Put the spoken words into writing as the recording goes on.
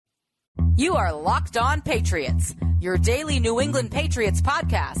You are Locked On Patriots, your daily New England Patriots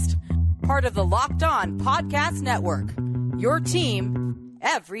podcast. Part of the Locked On Podcast Network, your team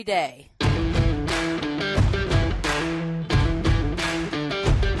every day.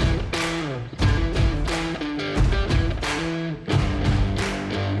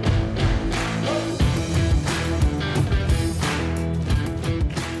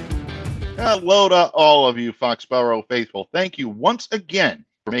 Hello to all of you Foxborough faithful. Thank you once again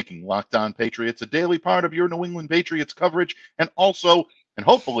for making Locked On Patriots a daily part of your New England Patriots coverage, and also, and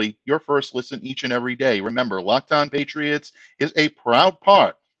hopefully, your first listen each and every day. Remember, Locked On Patriots is a proud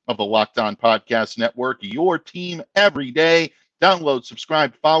part of the Locked On Podcast Network, your team every day. Download,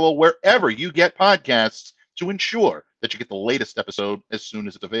 subscribe, follow wherever you get podcasts to ensure that you get the latest episode as soon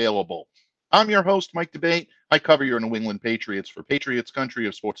as it's available. I'm your host, Mike Debate. I cover your New England Patriots for Patriots Country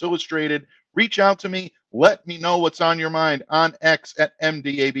of Sports Illustrated. Reach out to me. Let me know what's on your mind on X at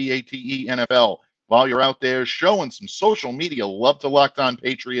MDABATENFL. While you're out there showing some social media love to Locked On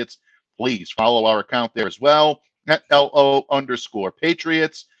Patriots, please follow our account there as well at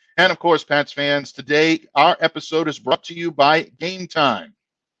LO_Patriots. And of course, Pats fans, today our episode is brought to you by Game Time.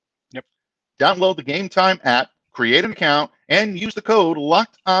 Yep. Download the Game Time app, create an account, and use the code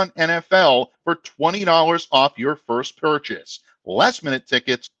LOCKEDONNFL for $20 off your first purchase. Last-minute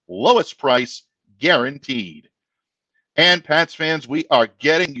tickets, lowest price, guaranteed. And Pats fans, we are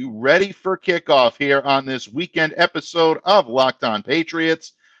getting you ready for kickoff here on this weekend episode of Locked On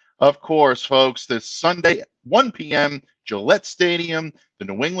Patriots. Of course, folks, this Sunday, 1 p.m., Gillette Stadium, the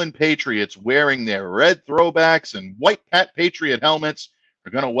New England Patriots wearing their red throwbacks and white Pat Patriot helmets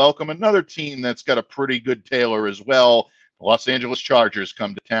are going to welcome another team that's got a pretty good tailor as well. The Los Angeles Chargers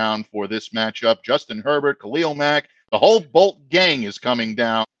come to town for this matchup. Justin Herbert, Khalil Mack, the whole Bolt gang is coming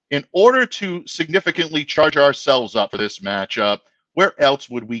down. In order to significantly charge ourselves up for this matchup, where else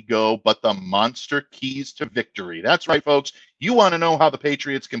would we go but the monster keys to victory? That's right, folks. You want to know how the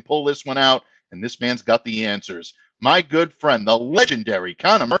Patriots can pull this one out, and this man's got the answers. My good friend, the legendary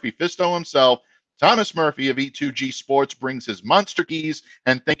Connor Murphy Fisto himself, Thomas Murphy of E2G Sports, brings his monster keys,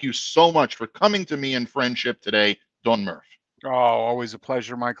 and thank you so much for coming to me in friendship today, Don Murph. Oh, always a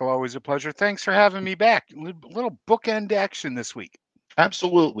pleasure, Michael. Always a pleasure. Thanks for having me back. Little bookend action this week.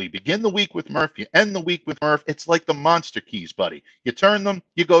 Absolutely. Begin the week with Murph. You end the week with Murph. It's like the monster keys, buddy. You turn them,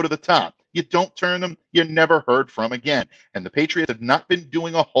 you go to the top. You don't turn them, you're never heard from again. And the Patriots have not been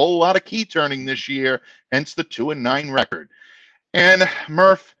doing a whole lot of key turning this year, hence the 2-9 record. And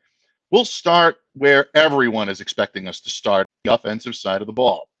Murph, we'll start where everyone is expecting us to start, the offensive side of the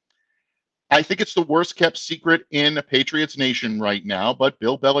ball. I think it's the worst kept secret in Patriots Nation right now, but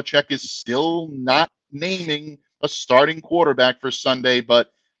Bill Belichick is still not naming a starting quarterback for Sunday,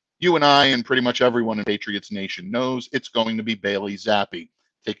 but you and I and pretty much everyone in Patriots Nation knows it's going to be Bailey Zappe,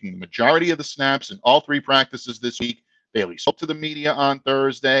 taking the majority of the snaps in all three practices this week. Bailey spoke to the media on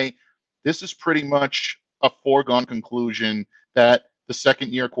Thursday. This is pretty much a foregone conclusion that the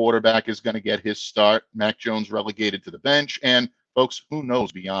second-year quarterback is going to get his start. Mac Jones relegated to the bench, and folks, who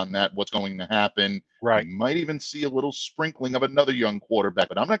knows beyond that what's going to happen. Right. We might even see a little sprinkling of another young quarterback,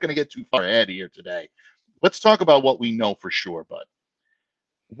 but I'm not going to get too far ahead here today. Let's talk about what we know for sure, bud.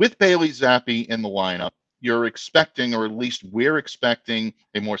 With Bailey Zappe in the lineup, you're expecting, or at least we're expecting,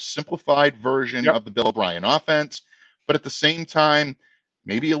 a more simplified version of the Bill O'Brien offense, but at the same time,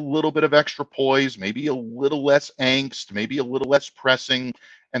 maybe a little bit of extra poise, maybe a little less angst, maybe a little less pressing.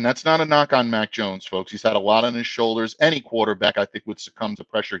 And that's not a knock on Mac Jones, folks. He's had a lot on his shoulders. Any quarterback, I think, would succumb to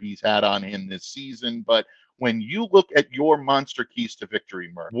pressure he's had on him this season. But when you look at your monster keys to victory,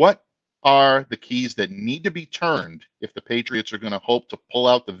 Murph, what are the keys that need to be turned if the Patriots are going to hope to pull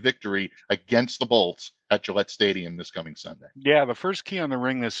out the victory against the Bolts at Gillette Stadium this coming Sunday? Yeah, the first key on the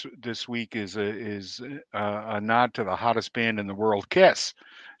ring this week is a nod to the hottest band in the world, Kiss,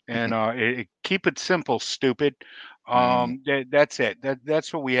 and keep it simple, stupid. That's it.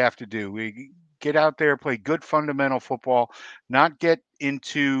 That's what we have to do. We get out there, play good fundamental football, not get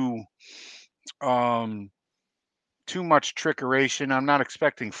into too much trickeration. I'm not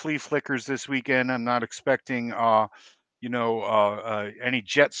expecting flea flickers this weekend. I'm not expecting any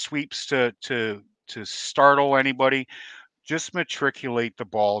jet sweeps to startle anybody. Just matriculate the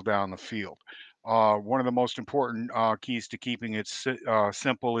ball down the field. One of the most important keys to keeping it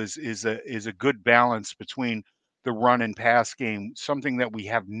simple is a good balance between the run and pass game, something that we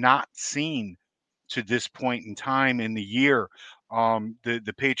have not seen to this point in time in the year.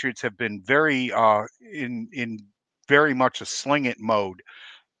 The Patriots have been very in very much a sling it mode,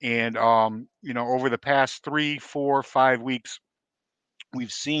 and over the past 3, 4, 5 weeks,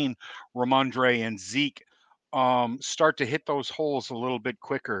 we've seen Ramondre and Zeke start to hit those holes a little bit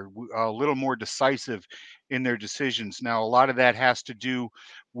quicker, a little more decisive in their decisions. Now, a lot of that has to do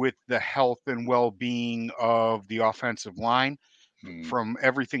with the health and well-being of the offensive line. Mm, From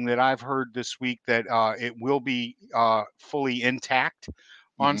everything that I've heard this week, that it will be fully intact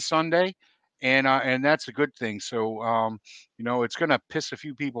on mhm. Sunday, and that's a good thing. So it's going to piss a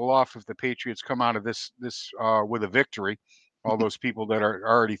few people off if the Patriots come out of this with a victory. All those people that are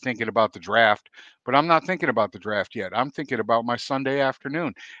already thinking about the draft, but I'm not thinking about the draft yet. I'm thinking about my Sunday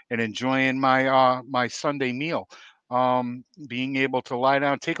afternoon and enjoying my Sunday meal. Being able to lie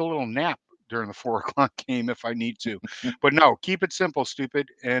down, take a little nap during the 4 o'clock game if I need to. But no, keep it simple, stupid,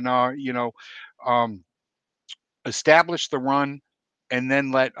 and um, establish the run, and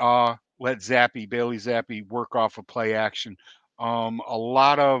then let Bailey Zappe work off of play action. A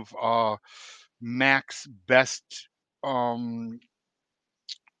lot of Mac's best um,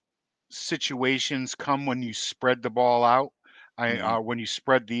 situations come when you spread the ball out. Mm. When you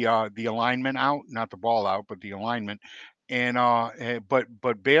spread the alignment out, not the ball out, but the alignment. And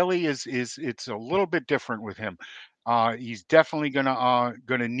but Bailey is it's a little bit different with him. He's definitely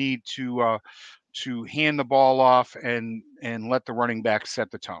gonna need to hand the ball off and let the running back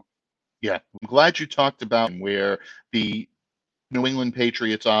set the tone. Yeah, I'm glad you talked about where the New England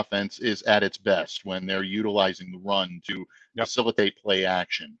Patriots offense is at its best when they're utilizing the run to Yep. facilitate play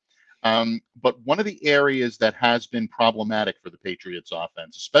action. But one of the areas that has been problematic for the Patriots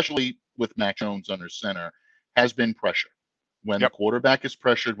offense, especially with Mac Jones under center, has been pressure. When the Yep. quarterback is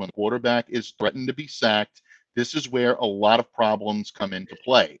pressured, when the quarterback is threatened to be sacked, this is where a lot of problems come into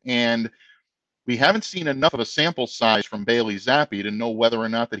play. And we haven't seen enough of a sample size from Bailey Zappe to know whether or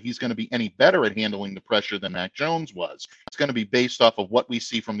not that he's going to be any better at handling the pressure than Mac Jones was. It's going to be based off of what we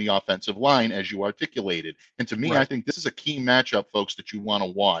see from the offensive line, as you articulated. And to me, I Right. think this is a key matchup, folks, that you want to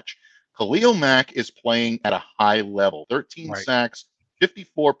watch. Khalil Mack is playing at a high level, 13 Right. sacks,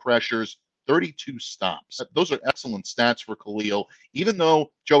 54 pressures, 32 stops. Those are excellent stats for Khalil. Even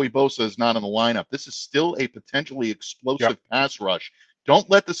though Joey Bosa is not in the lineup, this is still a potentially Yep. explosive pass rush. Don't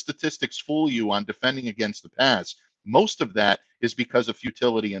let the statistics fool you on defending against the pass. Most of that is because of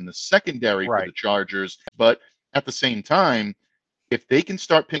futility in the secondary for the Right. Chargers. But at the same time, if they can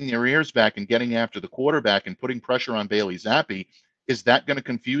start pinning their ears back and getting after the quarterback and putting pressure on Bailey Zappe, is that going to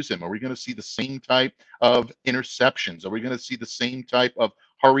confuse him? Are we going to see the same type of interceptions? Are we going to see the same type of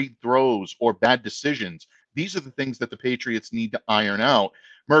hurried throws or bad decisions? These are the things that the Patriots need to iron out.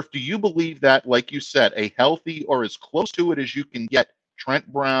 Murph, do you believe that, like you said, a healthy or as close to it as you can get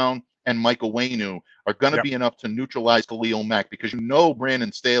Trent Brown and Michael Waynu are going to Yep. be enough to neutralize Khalil Mack? Because you know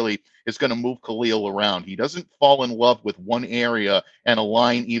Brandon Staley is going to move Khalil around. He doesn't fall in love with one area and a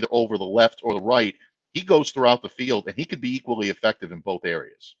line either over the left or the right. He goes throughout the field, and he could be equally effective in both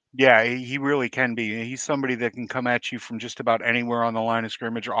areas. Yeah, he really can be. He's somebody that can come at you from just about anywhere on the line of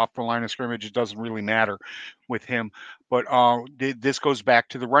scrimmage or off the line of scrimmage. It doesn't really matter with him. But this goes back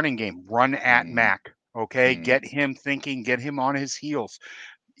to the running game. Run at Mm, Mac. Okay, mm, get him thinking. Get him on his heels.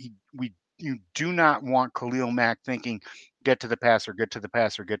 You do not want Khalil Mack thinking, get to the passer, get to the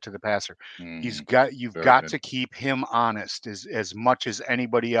passer, get to the passer. mm. You've Very got good. to keep him honest as much as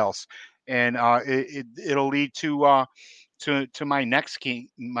anybody else, and it'll lead to my next key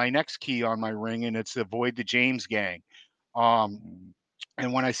on my ring, and it's avoid the James gang. Um, Mm,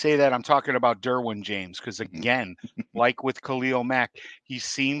 and when I say that, I'm talking about Derwin James, because mhm. again, like with Khalil Mack, he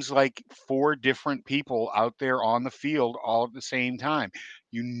seems like four different people out there on the field all at the same time.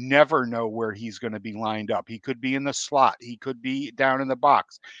 You never know where he's going to be lined up. He could be in the slot. He could be down in the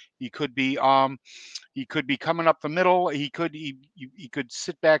box. He could be coming up the middle. He could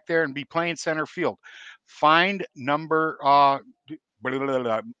sit back there and be playing center field. Find number blah, blah, blah,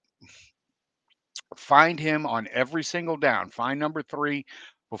 blah. Find him on every single down. Find number 3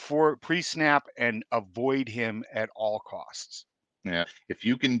 before pre-snap and avoid him at all costs. Yeah. If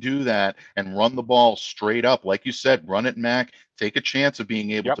you can do that and run the ball straight up, like you said, run it, Mac, take a chance of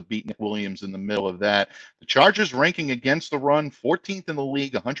being able Yep. to beat Nick Williams in the middle of that. The Chargers ranking against the run 14th in the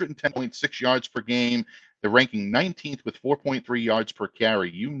league, 110.6 yards per game. They're ranking 19th with 4.3 yards per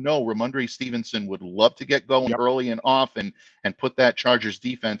carry. You know, Ramondre Stevenson would love to get going Yep. early and often and put that Chargers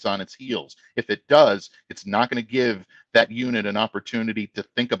defense on its heels. If it does, it's not going to give that unit an opportunity to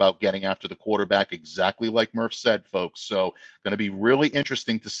think about getting after the quarterback, exactly like Murph said, folks. So going to be really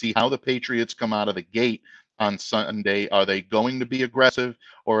interesting to see how the Patriots come out of the gate on Sunday. Are they going to be aggressive,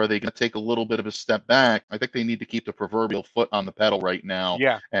 or are they going to take a little bit of a step back? I think they need to keep the proverbial foot on the pedal right now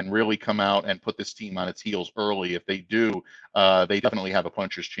Yeah, and really come out and put this team on its heels early. If they do, they definitely have a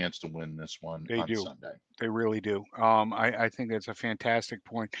puncher's chance to win this one they on do. Sunday. They really do. I think that's a fantastic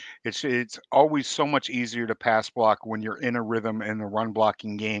point. It's always so much easier to pass block when you're in a rhythm in the run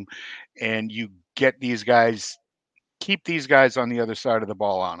blocking game, and you get these guys, keep these guys on the other side of the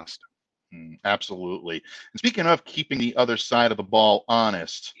ball honest. Absolutely. And speaking of keeping the other side of the ball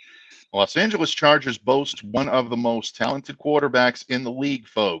honest, Los Angeles Chargers boast one of the most talented quarterbacks in the league,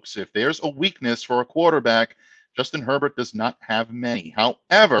 folks. If there's a weakness for a quarterback, Justin Herbert does not have many.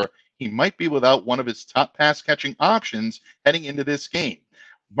 However, he might be without one of his top pass catching options heading into this game.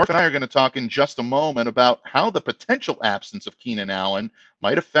 Murph and I are going to talk in just a moment about how the potential absence of Keenan Allen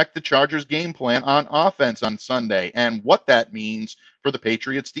might affect the Chargers' game plan on offense on Sunday and what that means for the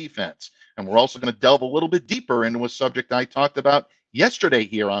Patriots' defense. And we're also going to delve a little bit deeper into a subject I talked about yesterday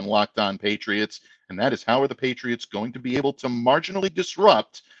here on Locked On Patriots, and that is how are the Patriots going to be able to marginally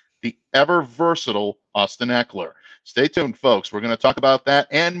disrupt the ever versatile Austin Eckler. Stay tuned, folks. We're going to talk about that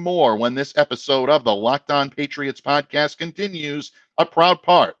and more when this episode of the Locked On Patriots podcast continues, a proud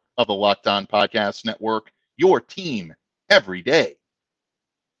part of the Locked On Podcast Network, your team every day.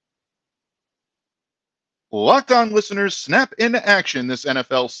 Locked On listeners, snap into action this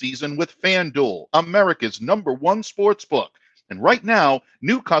NFL season with FanDuel, America's #1 sports book. And right now,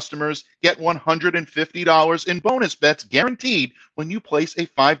 new customers get $150 in bonus bets guaranteed when you place a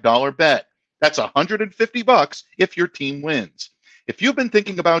 $5 bet. That's $150 if your team wins. If you've been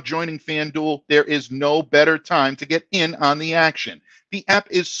thinking about joining FanDuel, there is no better time to get in on the action. The app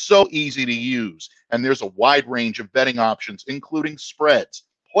is so easy to use, and there's a wide range of betting options, including spreads,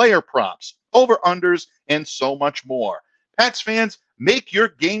 player props, over-unders, and so much more. Pats fans, make your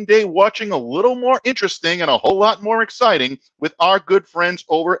game day watching a little more interesting and a whole lot more exciting with our good friends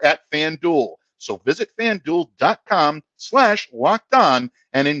over at FanDuel. So visit FanDuel.com/lockedon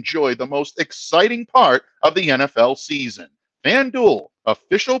and enjoy the most exciting part of the NFL season. FanDuel,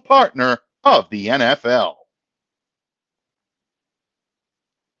 official partner of the NFL.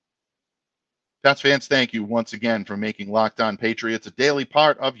 Pats fans, thank you once again for making Locked On Patriots a daily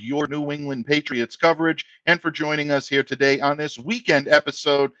part of your New England Patriots coverage and for joining us here today on this weekend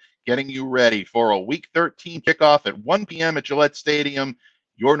episode, getting you ready for a Week 13 kickoff at 1 p.m. at Gillette Stadium.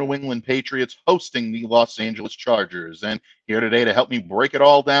 Your New England Patriots hosting the Los Angeles Chargers. And here today to help me break it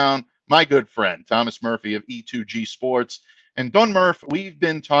all down, my good friend, Thomas Murphy of E2G Sports. And Don Murph, we've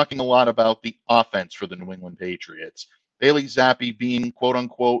been talking a lot about the offense for the New England Patriots. Bailey Zappe being, quote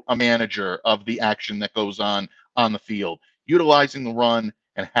unquote, a manager of the action that goes on the field, utilizing the run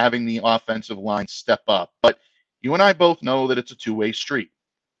and having the offensive line step up. But you and I both know that it's a two-way street.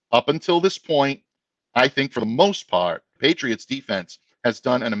 Up until this point, I think for the most part, Patriots defense has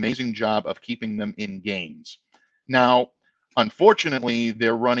done an amazing job of keeping them in games. Now, unfortunately,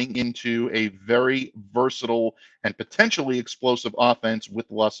 they're running into a very versatile and potentially explosive offense with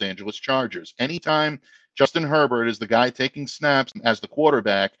the Los Angeles Chargers. Anytime Justin Herbert is the guy taking snaps as the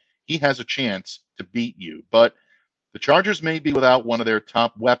quarterback, he has a chance to beat you. But the Chargers may be without one of their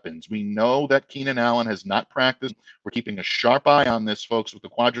top weapons. We know that Keenan Allen has not practiced. We're keeping a sharp eye on this, folks, with the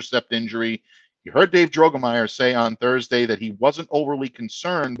quadricep injury. You heard Dave Drogemeyer say on Thursday that he wasn't overly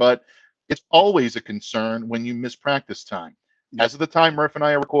concerned, but it's always a concern when you miss practice time. As of the time Murph and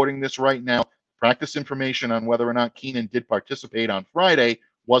I are recording this right now, practice information on whether or not Keenan did participate on Friday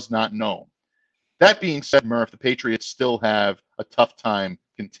was not known. That being said, Murph, the Patriots still have a tough time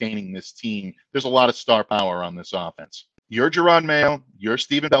containing this team. There's a lot of star power on this offense. You're Gerard Mayo. You're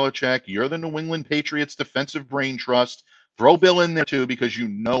Stephen Belichick. You're the New England Patriots defensive brain trust. Throw Bill in there, too, because you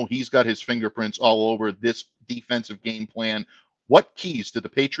know he's got his fingerprints all over this defensive game plan. What keys do the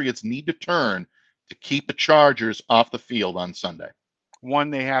Patriots need to turn to keep the Chargers off the field on Sunday? One,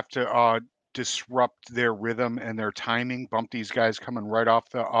 they have to disrupt their rhythm and their timing, bump these guys coming right off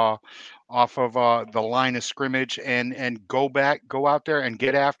of the line of scrimmage, and go out there and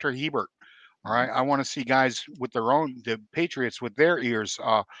get after Hebert. All right, I want to see guys with the Patriots with their ears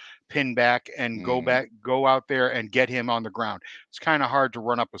pinned back and go out there and get him on the ground. It's kind of hard to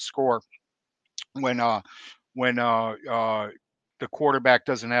run up a score when the quarterback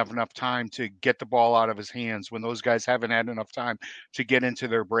doesn't have enough time to get the ball out of his hands, when those guys haven't had enough time to get into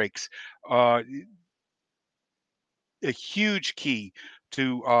their breaks. A huge key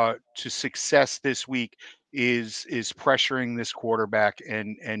to success this week is pressuring this quarterback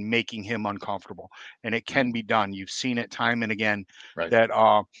and making him uncomfortable. And it can be done. You've seen it time and again, Right.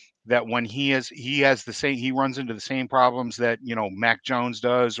 that when he runs into the same problems that Mac Jones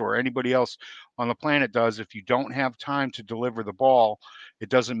does or anybody else on the planet does. If you don't have time to deliver the ball, it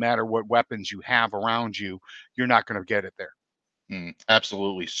doesn't matter what weapons you have around you, you're not going to get it there.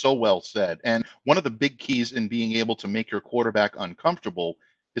 Absolutely. So well said. And one of the big keys in being able to make your quarterback uncomfortable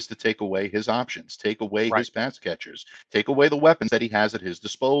is to take away his options, take away Right. his pass catchers, take away the weapons that he has at his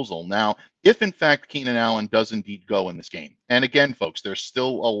disposal. Now, if in fact Keenan Allen does indeed go in this game, and again, folks, there's still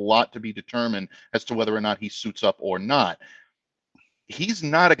a lot to be determined as to whether or not he suits up or not. He's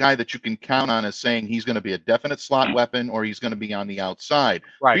not a guy that you can count on as saying he's going to be a definite slot weapon or he's going to be on the outside.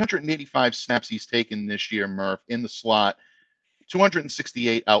 Right. 385 snaps he's taken this year, Murph, in the slot.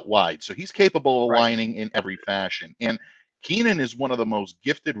 268 out wide. So he's capable of aligning in every fashion. And Keenan is one of the most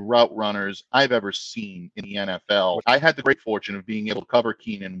gifted route runners I've ever seen in the NFL. I had the great fortune of being able to cover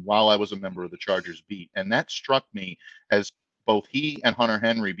Keenan while I was a member of the Chargers beat. And that struck me as both he and Hunter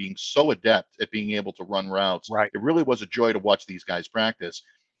Henry being so adept at being able to run routes. Right. It really was a joy to watch these guys practice.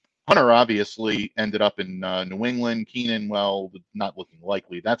 Hunter obviously ended up in New England. Keenan, well, not looking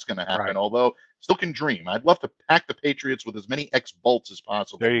likely that's going to happen, Right. although still can dream. I'd love to pack the Patriots with as many ex-bolts as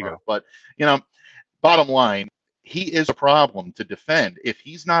possible. There you go. But, you know, bottom line, he is a problem to defend. If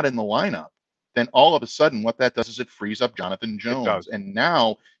he's not in the lineup, then all of a sudden what that does is it frees up Jonathan Jones. And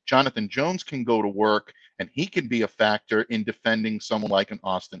now Jonathan Jones can go to work and he can be a factor in defending someone like an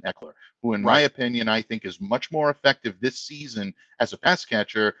Austin Eckler, who in my opinion, I think is much more effective this season as a pass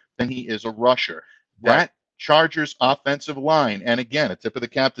catcher than he is a rusher. That Chargers offensive line, and again, a tip of the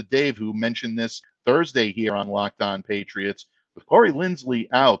cap to Dave, who mentioned this Thursday here on Locked On Patriots, with Corey Linsley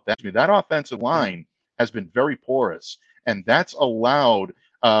out, that offensive line has been very porous, and that's allowed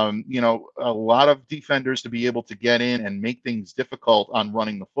a lot of defenders to be able to get in and make things difficult on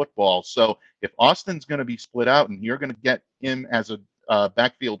running the football. So if Austin's going to be split out and you're going to get him as a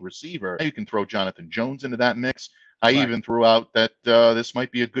backfield receiver, you can throw Jonathan Jones into that mix. I even threw out that this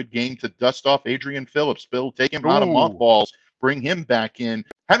might be a good game to dust off Adrian Phillips. Bill, take him out of mothballs, bring him back in.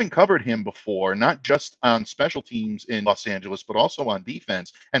 Having covered him before, not just on special teams in Los Angeles, but also on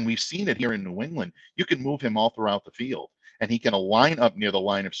defense, and we've seen it here in New England, you can move him all throughout the field. And he can align up near the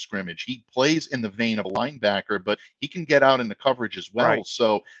line of scrimmage. He plays in the vein of a linebacker, but he can get out into coverage as well.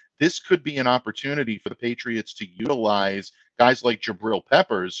 So this could be an opportunity for the Patriots to utilize guys like Jabril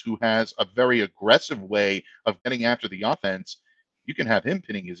Peppers, who has a very aggressive way of getting after the offense. You can have him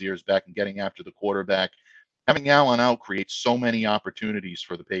pinning his ears back and getting after the quarterback. Having Allen out creates so many opportunities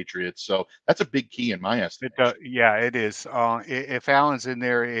for the Patriots. So that's a big key in my estimation. It is. If Allen's in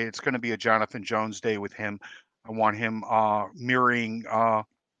there, it's going to be a Jonathan Jones day with him. I want him mirroring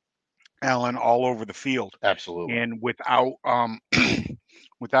Allen all over the field. Absolutely. And without I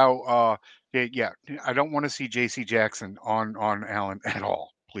don't want to see J.C. Jackson on Allen at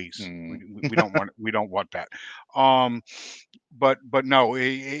all. Please, we don't want that. But no,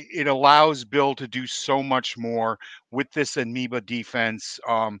 it allows Bill to do so much more with this amoeba defense,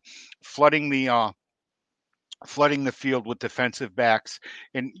 flooding the field with defensive backs,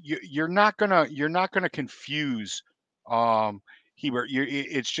 and you're not gonna confuse Hebert.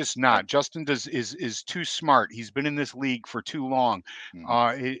 It's just not. Justin is too smart. He's been in this league for too long.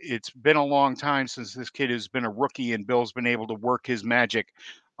 It's been a long time since this kid has been a rookie, and Bill's been able to work his magic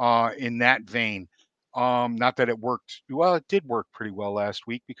in that vein. Not that it worked. Well, it did work pretty well last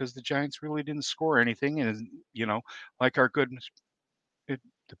week because the Giants really didn't score anything, and like our goodness, the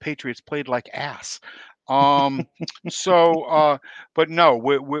Patriots played like ass. But no,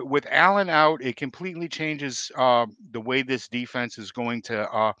 with Allen out, it completely changes the way this defense is going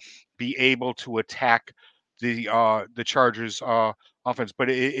to be able to attack the Chargers offense. But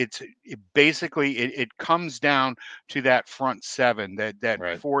it basically comes down to that front seven, that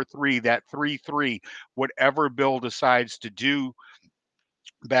 4-3, that 3-3, whatever Bill decides to do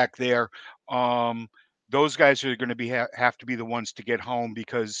back there. Those guys are going to have to be the ones to get home,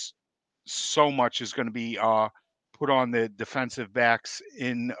 because so much is going to be put on the defensive backs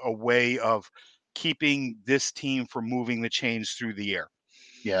in a way of keeping this team from moving the chains through the air.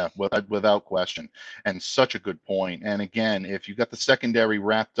 Yeah, without question. And such a good point. And again, if you've got the secondary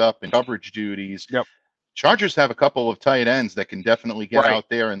wrapped up in coverage duties, Chargers have a couple of tight ends that can definitely get out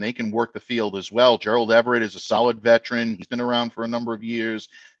there and they can work the field as well. Gerald Everett is a solid veteran. He's been around for a number of years.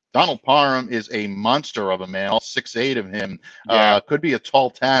 Donald Parham is a monster of a man, all 6'8" of him. Could be a tall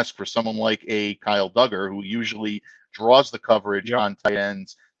task for someone like a Kyle Duggar, who usually draws the coverage on tight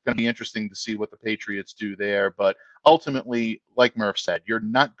ends. It's going to be interesting to see what the Patriots do there. But ultimately, like Murph said, you're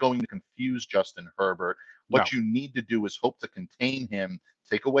not going to confuse Justin Herbert. What you need to do is hope to contain him,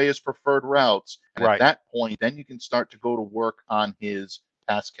 take away his preferred routes, and at that point, then you can start to go to work on his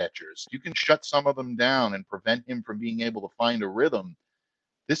pass catchers. You can shut some of them down and prevent him from being able to find a rhythm.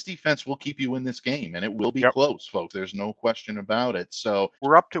 this defense will keep you in this game, and it will be Yep. close, folks. There's no question about it. So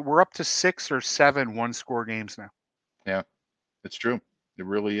We're up to 6 or 7 one-score games now. yeah, it's true. It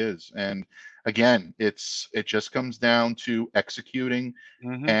really is. And again, it just comes down to executing.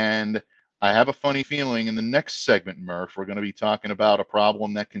 Mm-hmm. And I have a funny feeling in the next segment, Murph, we're going to be talking about a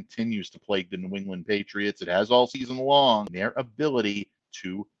problem that continues to plague the New England Patriots. It has all season long, their ability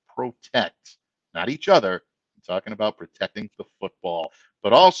to protect, not each other. I'm talking about protecting the football.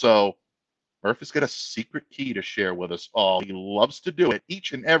 But also, Murph has got a secret key to share with us all. He loves to do it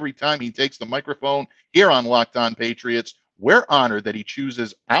each and every time he takes the microphone here on Locked On Patriots. We're honored that he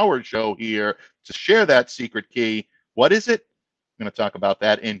chooses our show here to share that secret key. What is it? I'm going to talk about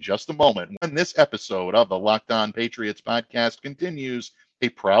that in just a moment. When this episode of the Locked On Patriots podcast continues, a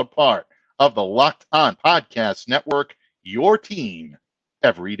proud part of the Locked On Podcast Network, your team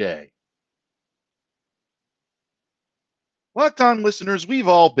every day. Locked On listeners, we've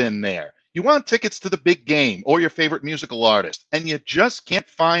all been there. You want tickets to the big game or your favorite musical artist, and you just can't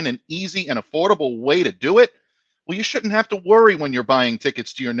find an easy and affordable way to do it? Well, you shouldn't have to worry when you're buying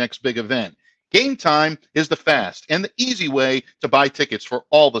tickets to your next big event. Game Time is the fast and the easy way to buy tickets for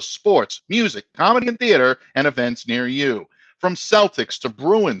all the sports, music, comedy, and theater and events near you. From Celtics to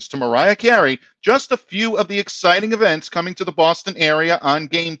Bruins to Mariah Carey, just a few of the exciting events coming to the Boston area on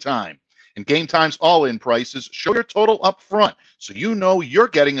Game Time. And Game Time's all-in prices show your total up front, so you know you're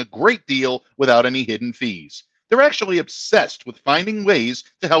getting a great deal without any hidden fees. They're actually obsessed with finding ways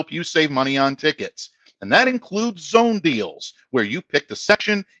to help you save money on tickets. And that includes zone deals, where you pick the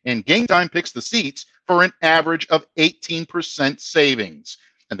section and Game Time picks the seats for an average of 18% savings.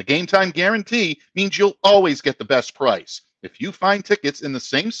 And the Game Time guarantee means you'll always get the best price. If you find tickets in the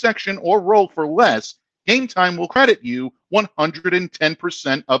same section or row for less, Game Time will credit you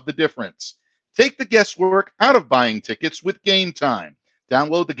 110% of the difference. Take the guesswork out of buying tickets with Game Time.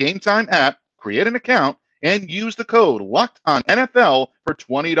 Download the Game Time app, create an account, and use the code LOCKEDONNFL for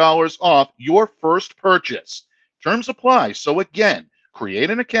 $20 off your first purchase. Terms apply. So again, create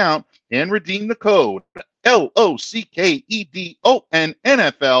an account and redeem the code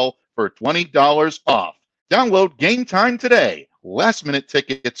LOCKEDONNFL for $20 off. Download Game Time today. Last minute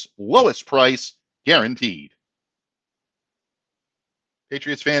tickets, lowest price, guaranteed.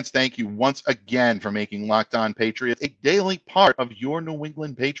 Patriots fans, thank you once again for making Locked On Patriots a daily part of your New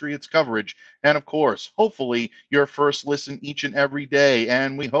England Patriots coverage. And of course, hopefully your first listen each and every day.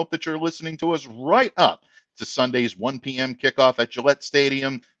 And we hope that you're listening to us right up to Sunday's 1 p.m. kickoff at Gillette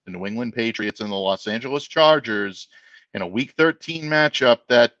Stadium, the New England Patriots and the Los Angeles Chargers in a Week 13 matchup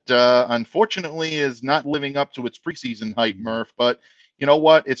that unfortunately is not living up to its preseason hype, Murph. But you know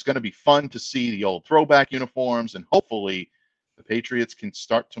what? It's going to be fun to see the old throwback uniforms, and hopefully the Patriots can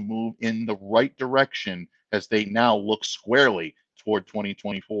start to move in the right direction as they now look squarely toward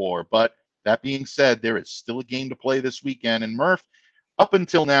 2024. But that being said, there is still a game to play this weekend. And Murph, up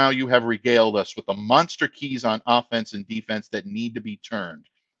until now, you have regaled us with the monster keys on offense and defense that need to be turned.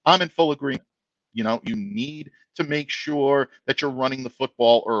 I'm in full agreement. You know, you need to make sure that you're running the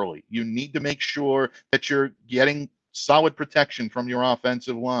football early. You need to make sure that you're getting solid protection from your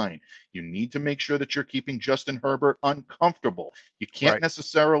offensive line. You need to make sure that you're keeping Justin Herbert uncomfortable. You can't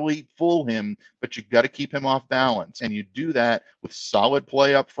necessarily fool him, but you've got to keep him off balance. And you do that with solid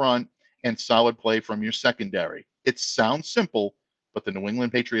play up front and solid play from your secondary. It sounds simple, but the New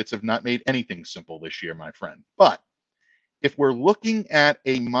England Patriots have not made anything simple this year, my friend. But if we're looking at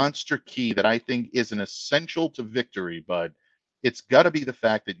a monster key that I think is an essential to victory, Bud, it's got to be the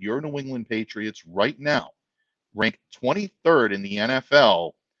fact that your New England Patriots right now ranked 23rd in the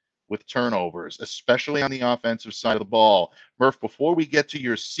NFL with turnovers, especially on the offensive side of the ball. Murph, before we get to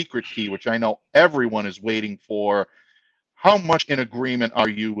your secret key, which I know everyone is waiting for, how much in agreement are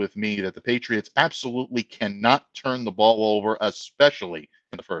you with me that the Patriots absolutely cannot turn the ball over, especially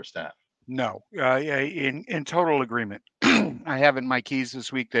in the first half? No, in total agreement. I have in my keys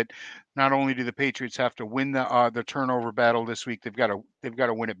this week that not only do the Patriots have to win the turnover battle this week, they've got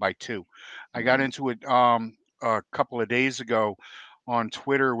to win it by 2. I got into it a couple of days ago on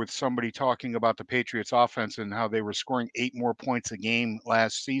Twitter with somebody talking about the Patriots offense and how they were scoring 8 more points a game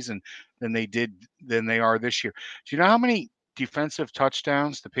last season than they are this year. Do you know how many defensive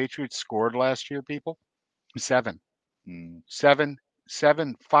touchdowns the Patriots scored last year, people? 7.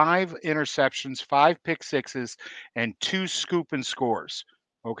 7, 5 interceptions, 5 pick sixes, and 2 scoop and scores.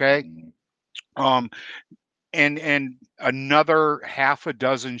 Okay. And another half a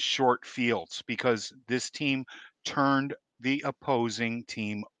dozen short fields because this team turned the opposing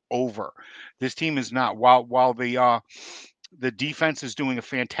team over. This team is not, while the defense is doing a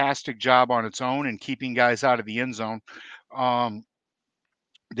fantastic job on its own and keeping guys out of the end zone.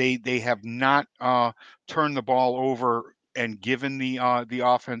 They have not turned the ball over and given the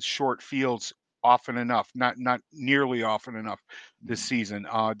offense short fields often enough, not nearly often enough this season.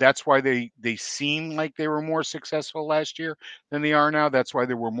 That's why they seem like they were more successful last year than they are now. That's why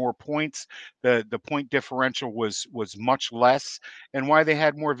there were more points. The point differential was much less, and why they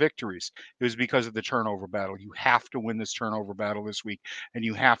had more victories. It was because of the turnover battle. You have to win this turnover battle this week, and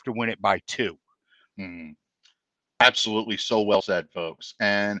you have to win it by 2. Mhm. Absolutely, so well said, folks.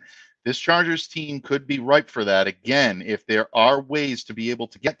 And this Chargers team could be ripe for that. Again, if there are ways to be able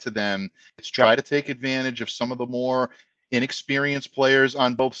to get to them, it's Yep. try to take advantage of some of the more inexperienced players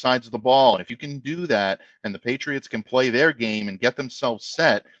on both sides of the ball. And if you can do that and the Patriots can play their game and get themselves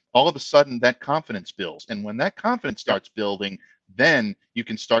set, all of a sudden that confidence builds. And when that confidence starts building, then you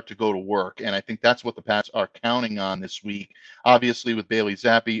can start to go to work. And I think that's what the Pats are counting on this week. Obviously, with Bailey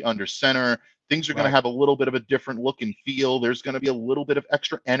Zappe under center, things are going to Right. have a little bit of a different look and feel. There's going to be a little bit of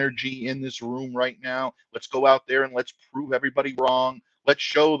extra energy in this room right now. Let's go out there and let's prove everybody wrong. Let's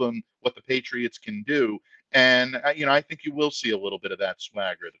show them what the Patriots can do. And, I think you will see a little bit of that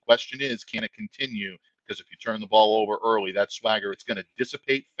swagger. The question is, can it continue? Because if you turn the ball over early, that swagger, it's going to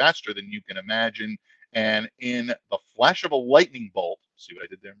dissipate faster than you can imagine. And in the flash of a lightning bolt, see what I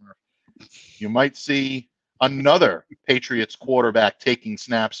did there, Murph? You might see another Patriots quarterback taking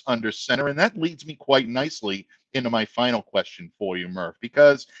snaps under center. And that leads me quite nicely into my final question for you, Murph,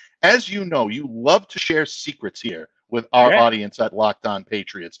 because as you know, you love to share secrets here with our Yeah. audience at Locked On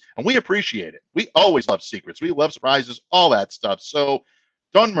Patriots, and we appreciate it. We always love secrets. We love surprises, all that stuff. So,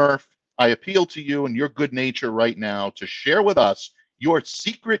 Don Murph, I appeal to you and your good nature right now to share with us your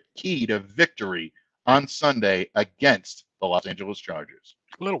secret key to victory on Sunday against the Los Angeles Chargers.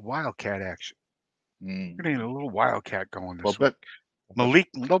 A little wildcat action. Mm. We're getting a little wildcat going Well, this week. but Malik,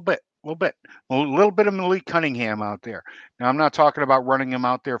 a little bit of Malik Cunningham out there. Now, I'm not talking about running him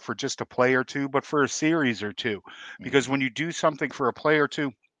out there for just a play or two, but for a series or two, because when you do something for a play or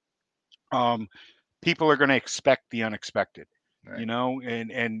two, people are going to expect the unexpected, right.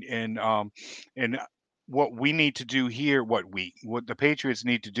 and what we need to do here, what the Patriots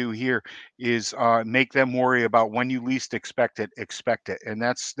need to do here is make them worry about when you least expect it, and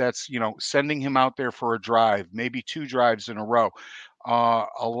that's sending him out there for a drive, maybe 2 drives in a row,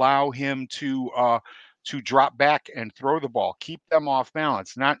 allow him to drop back and throw the ball, keep them off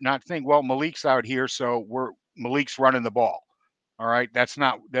balance, not think, well, Malik's out here, so Malik's running the ball. All right, that's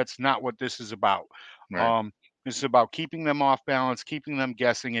not what this is about. Right. Um, this is about keeping them off balance, keeping them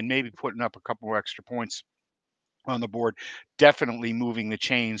guessing, and maybe putting up a couple of extra points on the board. Definitely moving the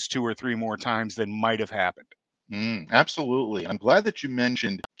chains 2 or 3 more times than might have happened. Absolutely. I'm glad that you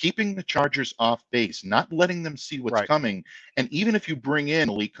mentioned keeping the Chargers off base, not letting them see what's Right. coming. And even if you bring in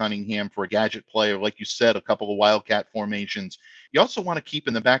Malik Cunningham for a gadget play, or like you said, a couple of wildcat formations, you also want to keep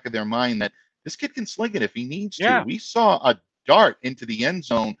in the back of their mind that this kid can sling it if he needs to. Yeah. We saw a dart into the end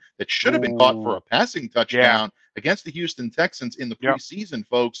zone that should have been caught for Ooh. a passing Yeah. touchdown against the Houston Texans in the Yep. preseason,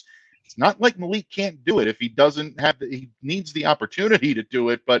 folks. It's not like Malik can't do it if he doesn't have he needs the opportunity to do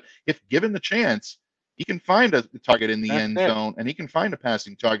it, but if given the chance, he can find a target in the That's end it. zone and he can find a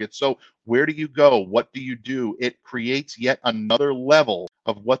passing target. So where do you go? What do you do? It creates yet another level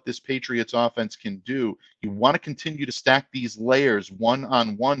of what this Patriots offense can do. You want to continue to stack these layers one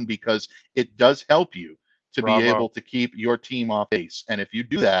on one because it does help you to be Bravo. able to keep your team off base. And if you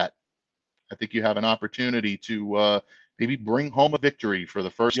do that, I think you have an opportunity to maybe bring home a victory for the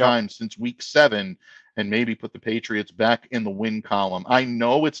first Yep. time since week 7 and maybe put the Patriots back in the win column. I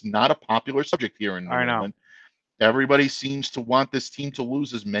know it's not a popular subject here in New I know. England. Everybody seems to want this team to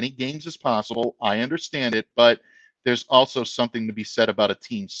lose as many games as possible. I understand it, but there's also something to be said about a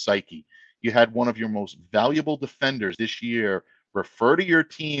team's psyche. You had one of your most valuable defenders this year refer to your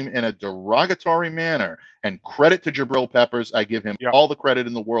team in a derogatory manner, and credit to Jabril Peppers. I give him Yep. all the credit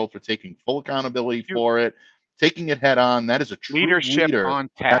in the world for taking full accountability You- for it, taking it head on. That is a true Leadership leader. on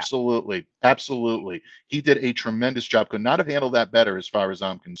tap. Absolutely. Absolutely. He did a tremendous job. Could not have handled that better as far as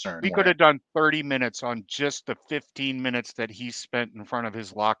I'm concerned. We could have done 30 minutes on just the 15 minutes that he spent in front of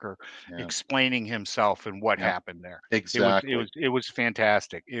his locker Yeah. explaining himself and what Yeah. happened there. Exactly. It was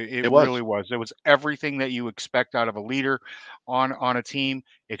fantastic. It It was. really was. It was everything that you expect out of a leader on a team.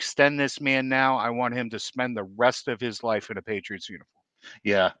 Extend this man now. I want him to spend the rest of his life in a Patriots uniform.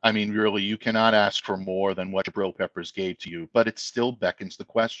 Yeah, I mean, really, you cannot ask for more than what Jabril Peppers gave to you, but it still beckons the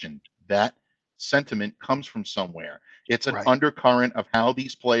question. That sentiment comes from somewhere. It's an Right. undercurrent of how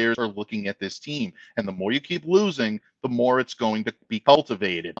these players are looking at this team. And the more you keep losing, the more it's going to be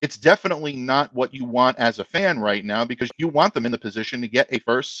cultivated. It's definitely not what you want as a fan right now, because you want them in the position to get a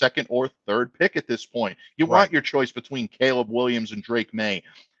first, second, or third pick at this point. You Right. want your choice between Caleb Williams and Drake May.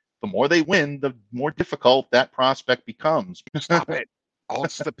 The more they win, the more difficult that prospect becomes. Stop it. Oh,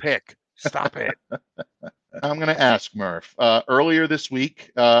 it's the pick. Stop it. I'm going to ask Murph. Earlier this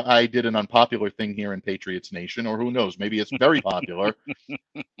week, I did an unpopular thing here in Patriots Nation, or who knows, maybe it's very popular.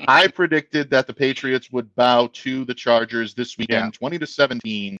 I predicted that the Patriots would bow to the Chargers this weekend,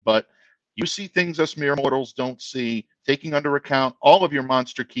 20-17. But you see things us mere mortals don't see. Taking under account all of your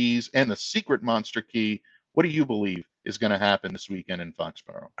monster keys and the secret monster key, what do you believe is going to happen this weekend in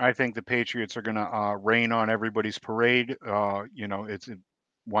Foxborough? I think the Patriots are going to rain on everybody's parade.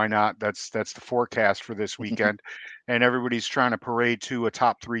 Why not? That's the forecast for this weekend, and everybody's trying to parade to a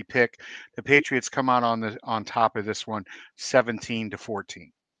top 3 pick. The Patriots come out on top of this one,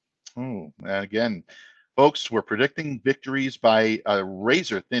 17-14. Oh, again, folks, we're predicting victories by a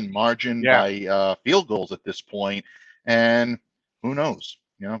razor thin margin, by field goals at this point, and who knows?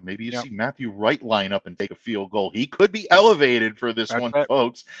 You know, maybe you see Matthew Wright line up and take a field goal. He could be elevated for this one,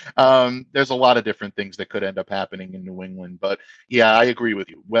 folks. There's a lot of different things that could end up happening in New England. But, yeah, I agree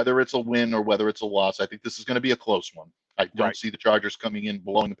with you. Whether it's a win or whether it's a loss, I think this is going to be a close one. I don't see the Chargers coming in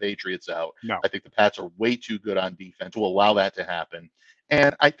blowing the Patriots out. No. I think the Pats are way too good on defense to allow that to happen.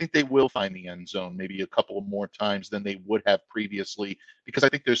 And I think they will find the end zone maybe a couple of more times than they would have previously, because I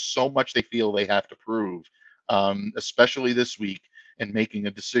think there's so much they feel they have to prove, especially this week, and making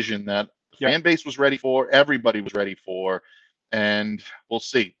a decision that the fan base was ready for, everybody was ready for, and we'll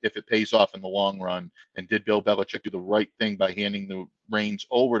see if it pays off in the long run. And did Bill Belichick do the right thing by handing the reins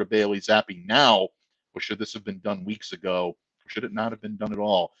over to Bailey Zappe now, or should this have been done weeks ago, or should it not have been done at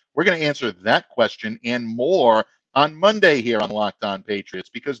all? We're going to answer that question and more on Monday here on Locked On Patriots,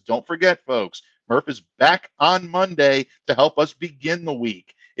 because don't forget, folks, Murph is back on Monday to help us begin the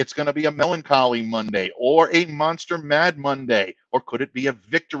week. It's going to be a melancholy Monday or a monster mad Monday, or could it be a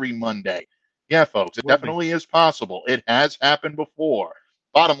victory Monday? Yeah, folks, it definitely is possible. It has happened before.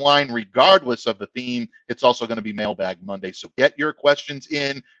 Bottom line, regardless of the theme, it's also going to be Mailbag Monday. So get your questions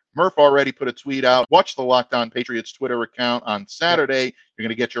in. Murph already put a tweet out. Watch the Locked On Patriots Twitter account on Saturday. You're going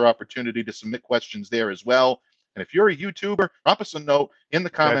to get your opportunity to submit questions there as well. And if you're a YouTuber, drop us a note in the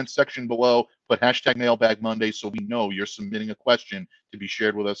comments section below. Put hashtag Mailbag Monday so we know you're submitting a question to be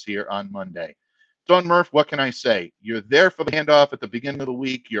shared with us here on Monday. Don Murph, what can I say? You're there for the handoff at the beginning of the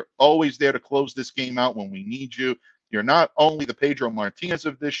week. You're always there to close this game out when we need you. You're not only the Pedro Martinez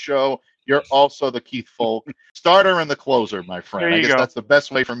of this show, you're also the Keith Folk, starter and the closer, my friend. I guess that's the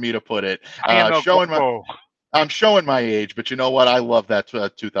best way for me to put it. I'm showing my age, but you know what? I love that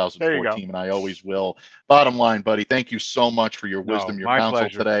 2014, and I always will. Bottom line, buddy, thank you so much for your wisdom, your counsel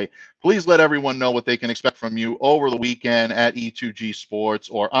today. Please let everyone know what they can expect from you over the weekend at E2G Sports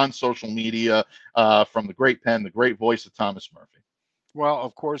or on social media from the great pen, the great voice of Thomas Murphy. Well,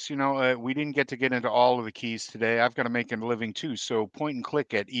 of course, we didn't get into all of the keys today. I've got to make a living too. So point and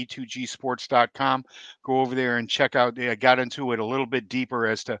click at e2gsports.com. Go over there and check out. I got into it a little bit deeper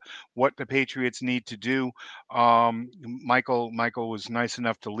as to what the Patriots need to do. Michael was nice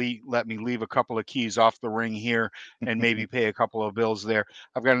enough to let me leave a couple of keys off the ring here and maybe pay a couple of bills there.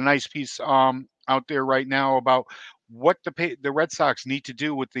 I've got a nice piece out there right now about what the Red Sox need to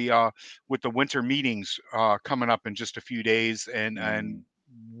do with the winter meetings coming up in just a few days, and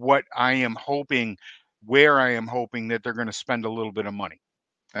what I am hoping, where I am hoping that they're going to spend a little bit of money.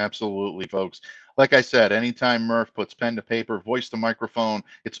 Absolutely, folks. Like I said, anytime Murph puts pen to paper, voice to microphone,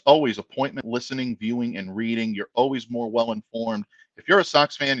 it's always appointment listening, viewing, and reading. You're always more well-informed. If you're a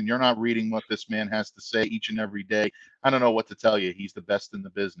Sox fan and you're not reading what this man has to say each and every day, I don't know what to tell you. He's the best in the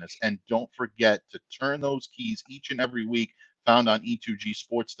business. And don't forget to turn those keys each and every week, found on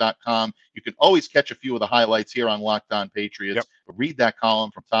e2gsports.com. You can always catch a few of the highlights here on Locked On Patriots. Read that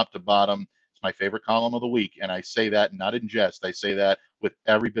column from top to bottom. It's my favorite column of the week, and I say that not in jest. I say that with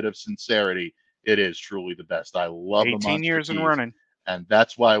every bit of sincerity. It is truly the best. I love the 18 years and running. And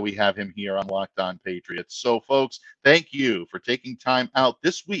that's why we have him here on Locked On Patriots. So, folks, thank you for taking time out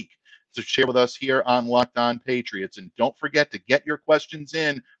this week to share with us here on Locked On Patriots. And don't forget to get your questions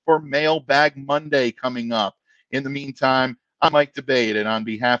in for Mailbag Monday coming up. In the meantime, I'm Mike DeBate, and on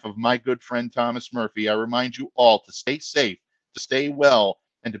behalf of my good friend Thomas Murphy, I remind you all to stay safe, to stay well,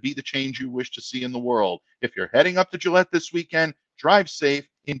 and to be the change you wish to see in the world. If you're heading up to Gillette this weekend, drive safe,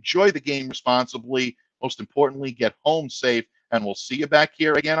 enjoy the game responsibly. Most importantly, get home safe. And we'll see you back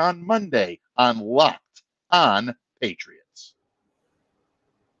here again on Monday on Locked On Patriots.